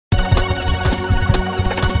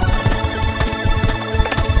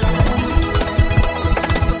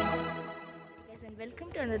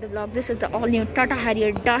vlog. This is the all new Tata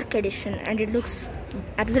Harrier Dark Edition and it looks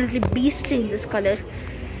absolutely beastly in this color.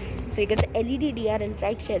 So you get the LED DRL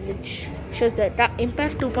right here, which shows the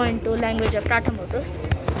Impact 2.2 language of Tata Motors.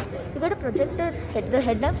 You got a projector, the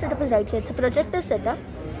headlamp setup is right here. It's a projector setup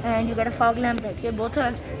and you got a fog lamp right here. Both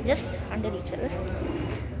are just under each other.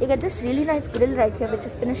 You get this really nice grille right here, which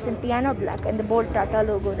is finished in piano black and the bold Tata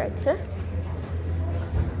logo right here.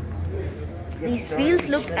 These wheels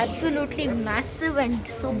look absolutely massive and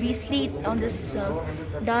so beastly on this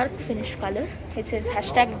dark finish color. It says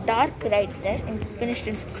hashtag dark right there and finished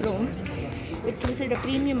in chrome. It gives it a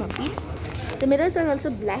premium appeal. The mirrors are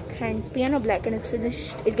also black and piano black and it's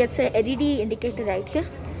finished. It gets a LED indicator right here.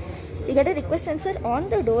 You get a request sensor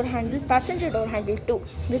on the door handle, passenger door handle too.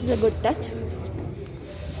 This is a good touch.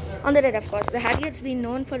 On the rear, of course, the Harrier's been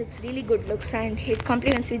known for its really good looks and it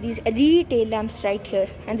complements with these LED tail lamps right here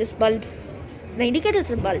and this bulb. The indicator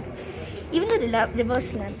is a bulb. Even the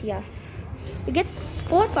reverse lamp, yeah. You get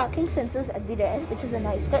 4 parking sensors at the rear, which is a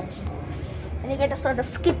nice touch. And you get a sort of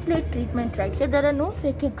skid plate treatment right here. There are no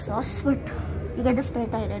fake exhausts, but you get a spare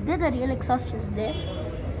tire right there. The real exhaust is there.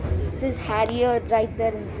 It says Harrier right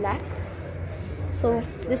there in black. So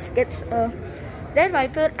this gets a rear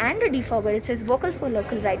wiper and a defogger. It says vocal for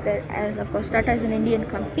local right there, as of course Tata is an Indian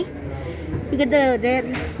company. You get the rear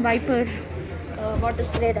wiper water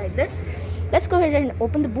spray right there. Let's go ahead and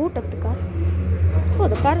open the boot of the car. Oh,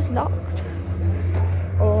 the car is locked.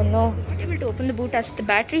 Oh no, not able to open the boot as the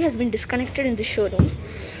battery has been disconnected in the showroom.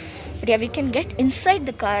 But yeah, we can get inside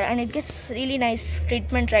the car and it gets really nice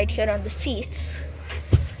treatment right here on the seats.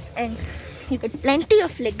 And you get plenty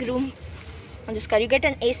of leg room on this car. You get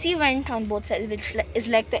an AC vent on both sides, which is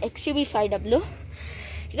like the XUV 5W.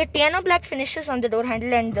 You get piano black finishes on the door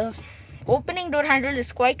handle and the opening door handle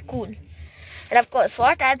is quite cool. And of course,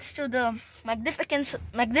 what adds to the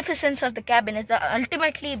magnificence of the cabin is the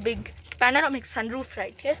ultimately big panoramic sunroof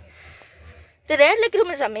right here. The rear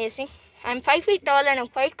legroom is amazing. I'm 5 feet tall and I'm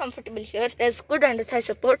quite comfortable here. There's good under thigh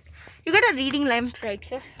support. You got a reading lamp right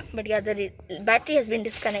here, but yeah, the battery has been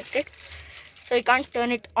disconnected, so you can't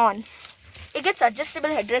turn it on. It gets adjustable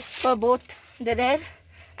headrests for both the rear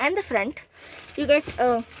and the front. You get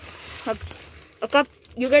a cup.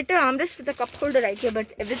 You get an armrest with a cup holder right here, but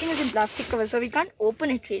everything is in plastic cover, so we can't open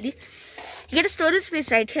it really. You get a storage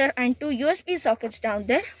space right here and 2 USB sockets down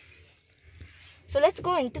there. So let's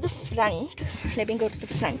go into the front. Let me go to the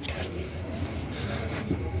front.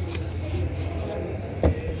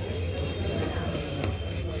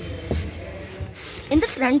 In the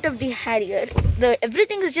front of the Harrier,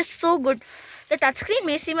 everything is just so good. The touchscreen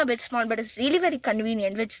may seem a bit small, but it's really very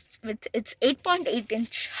convenient, which with its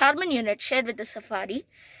 8.8-inch Harman unit shared with the Safari.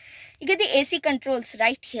 You get the AC controls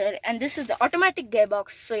right here, and this is the automatic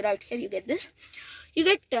gearbox. So right here you get this. You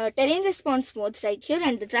get terrain response modes right here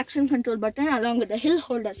and the traction control button along with the hill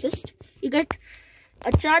hold assist. You get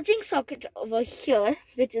a charging socket over here,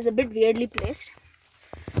 which is a bit weirdly placed.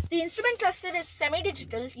 The instrument cluster is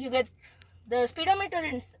semi-digital. You get the speedometer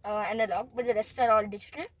in analog, but the rest are all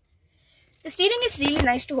digital. The steering is really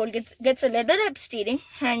nice to hold. It gets a leather-wrapped steering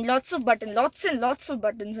and lots and lots of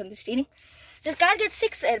buttons on the steering. This car gets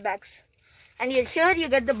 6 airbags. And here you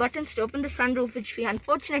get the buttons to open the sunroof, which we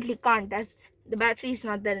unfortunately can't as the battery is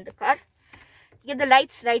not there in the car. You get the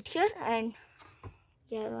lights right here and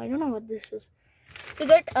yeah, I don't know what this is. You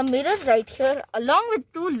get a mirror right here along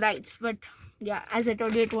with 2 lights, but yeah, as I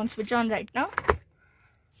told you, it won't switch on right now.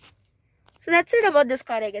 So that's it about this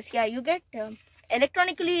car, I guess. Yeah, you get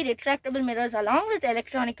electronically retractable mirrors along with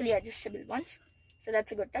electronically adjustable ones. So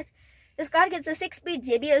that's a good touch. This car gets a 6-speed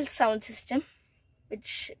JBL sound system,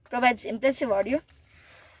 which provides impressive audio.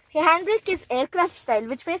 The handbrake is aircraft style,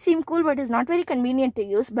 which may seem cool but is not very convenient to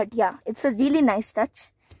use. But yeah, it's a really nice touch.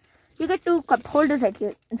 You get 2 cup holders right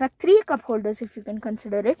here. In fact, 3 cup holders if you can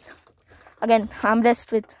consider it. Again,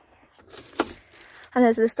 armrest with, and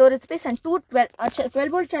there's the storage space and 2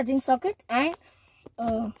 12-volt charging socket and 2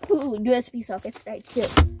 USB sockets right here.